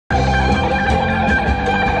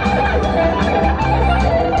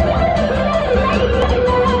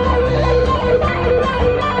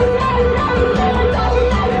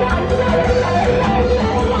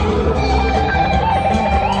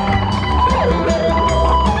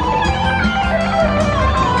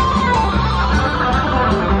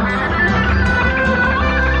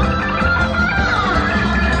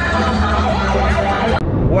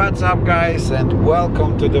up guys, and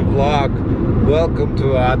welcome to the vlog. Welcome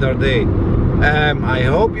to another day. I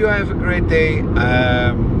hope you have a great day.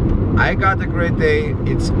 I got a great day.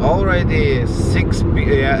 It's already 6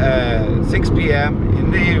 p.m.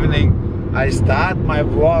 in the evening. I start my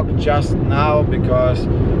vlog just now because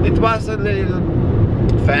it was a little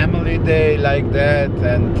family day like that,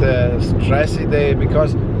 and stressy day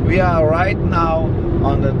because we are right now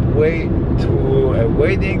on the way to a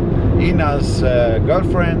wedding. Ina's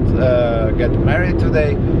girlfriend get married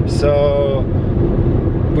today, so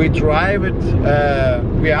we drive it.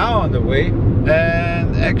 We are on the way,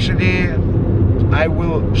 and actually I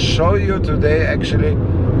will show you today actually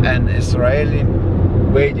an Israeli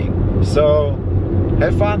wedding. So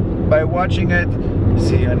have fun by watching it.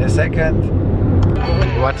 See you in a second.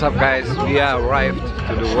 What's up guys, we arrived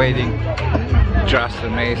to the wedding. Just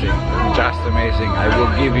amazing, just amazing. I will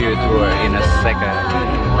give you a tour in a second.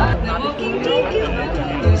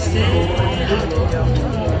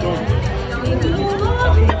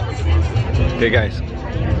 Okay guys,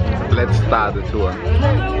 let's start the tour.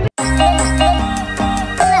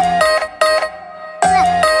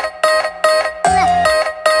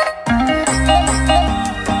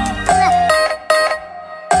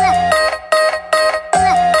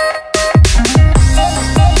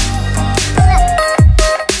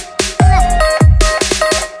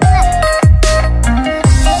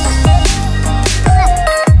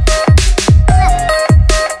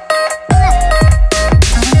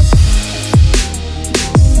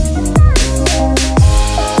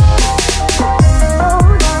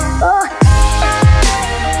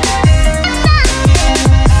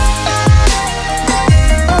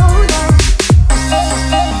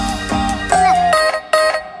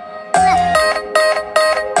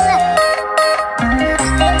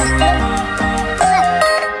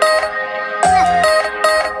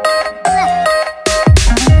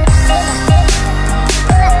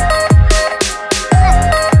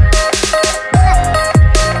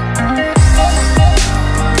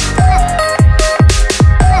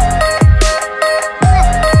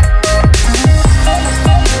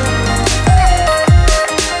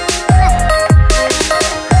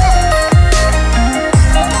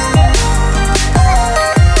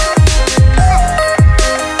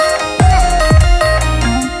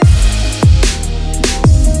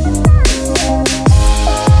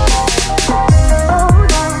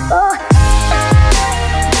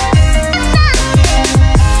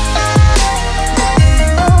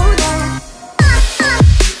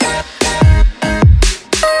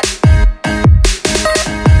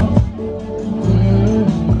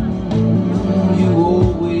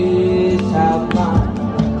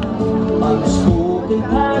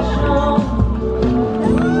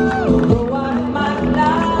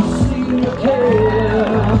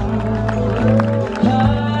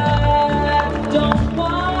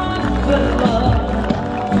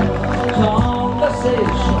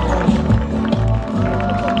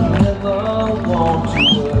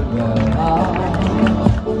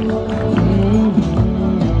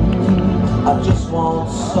 I just want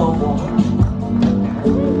someone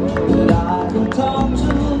that I can talk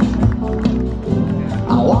to.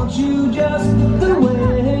 I want you just the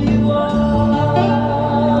way you are.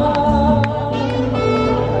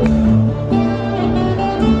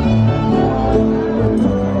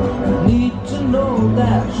 Need to know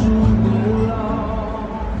that you belong.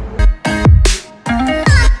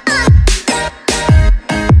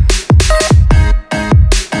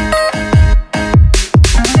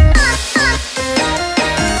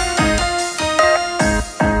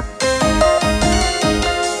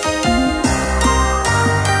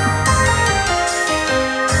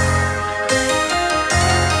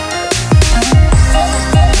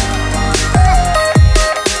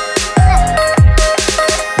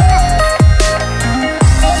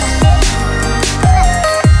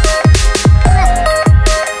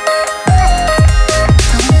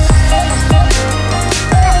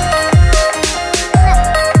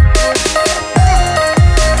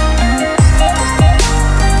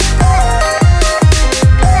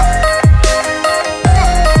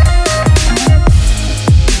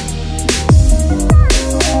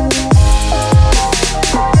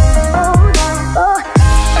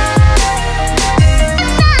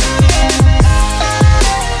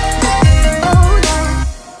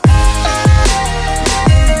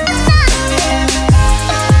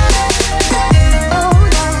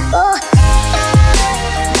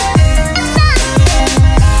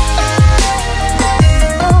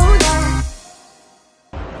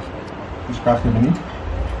 נשכח ימני,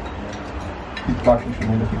 תדפק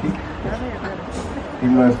לשמי לחיקי,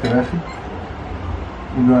 אם לא אבטרחי,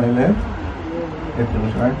 אם לא אעלב, את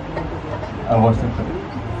ירושלים. vostre întâlnire.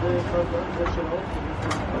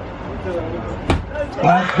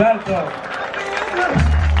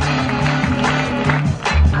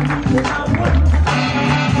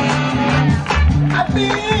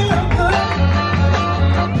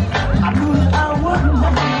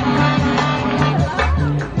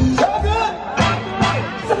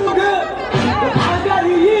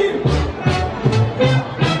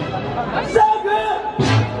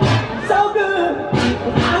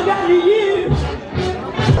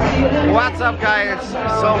 What's up, guys?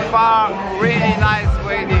 So far, really nice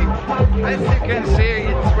wedding. As you can see,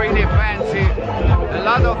 it's really fancy. A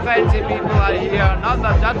lot of fancy people are here.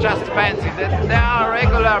 Not just fancy. They are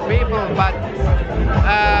regular people, but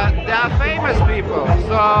they are famous people.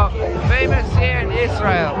 So famous here in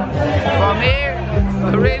Israel. For me,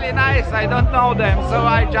 really nice. I don't know them, so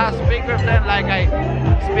I just speak with them like I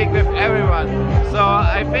speak with everyone. So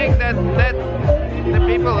I think that the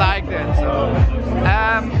people like that. So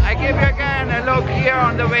I give you again a look here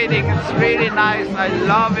on the wedding. It's really nice. I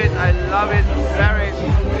love it. I love it very.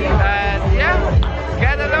 And yeah,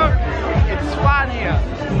 get a look. It's fun here.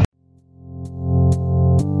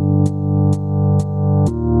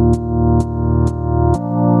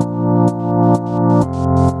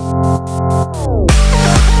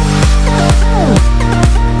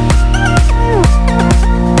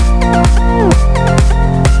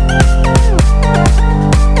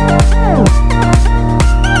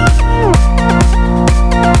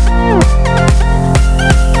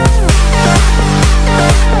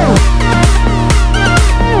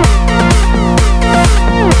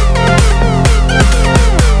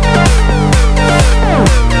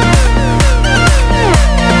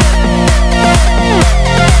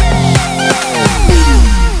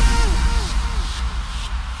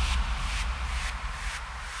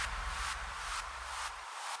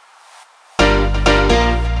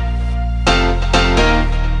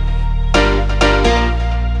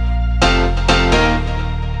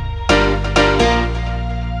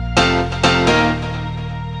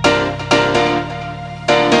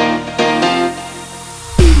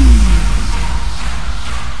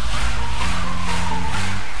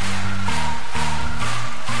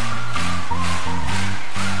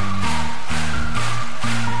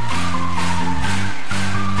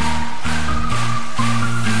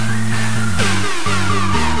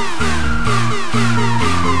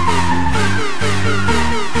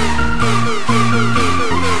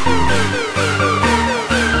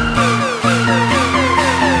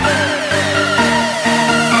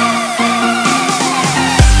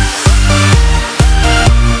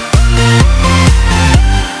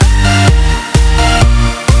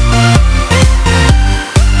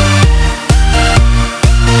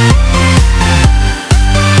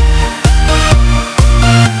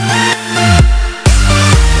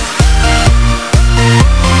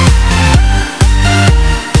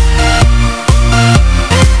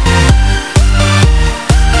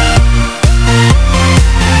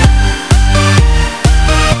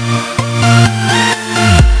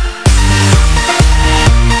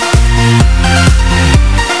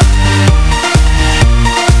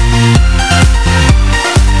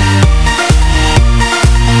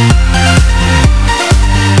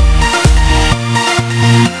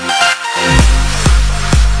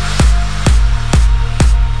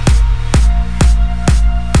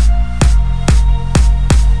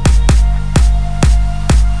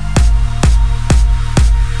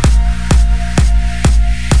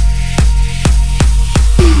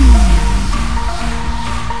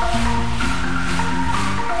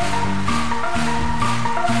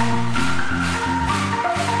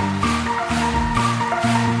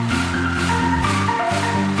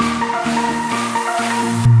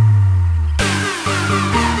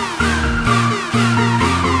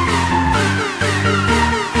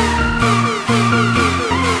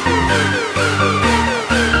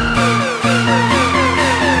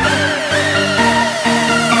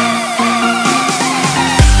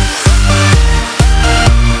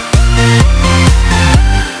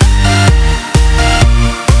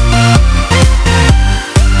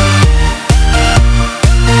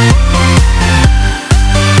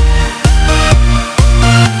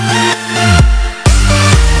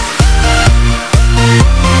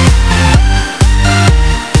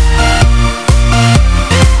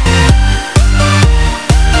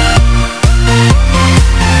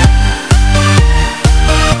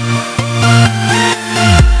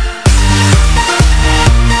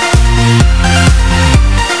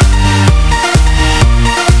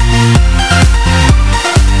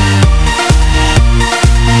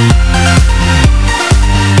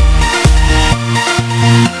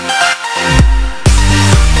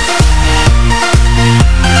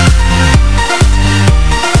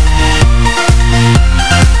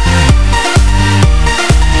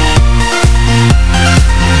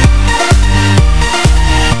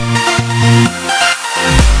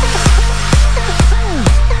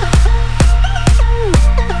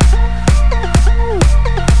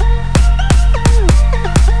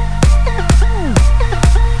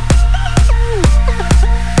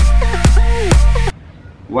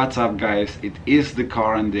 what's up guys, it is the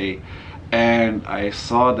current day and I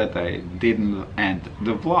saw that I didn't end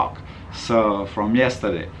the vlog so from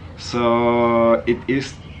yesterday, so it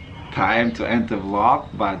is time to end the vlog.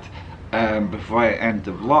 But before I end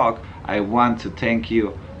the vlog, I want to thank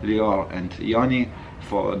you, Lior and Yoni,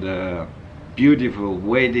 for the beautiful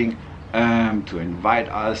wedding, to invite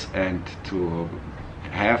us and to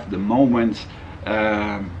have the moments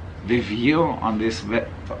with you on this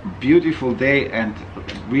beautiful day and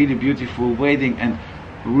really beautiful wedding and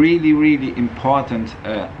really important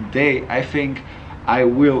day. I think I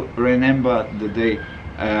will remember the day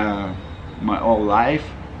my whole life.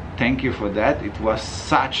 Thank you for that. It was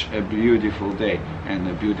such a beautiful day and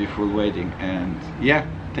a beautiful wedding, and yeah,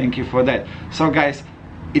 thank you for that. So guys,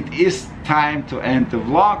 it is time to end the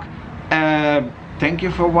vlog. Thank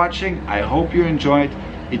you for watching. I hope you enjoyed.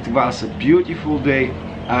 It was a beautiful day.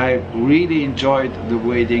 I really enjoyed the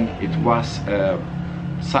wedding. It was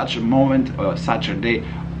such a moment, such a day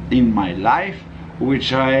in my life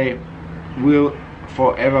which I will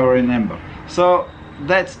forever remember. So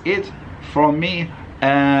that's it from me.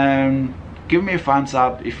 Give me a thumbs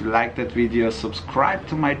up if you like that video, subscribe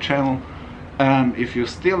to my channel if you're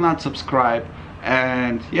still not subscribed,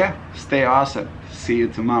 and yeah, stay awesome. See you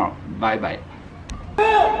tomorrow. Bye bye.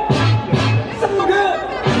 So good.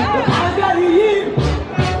 I got you.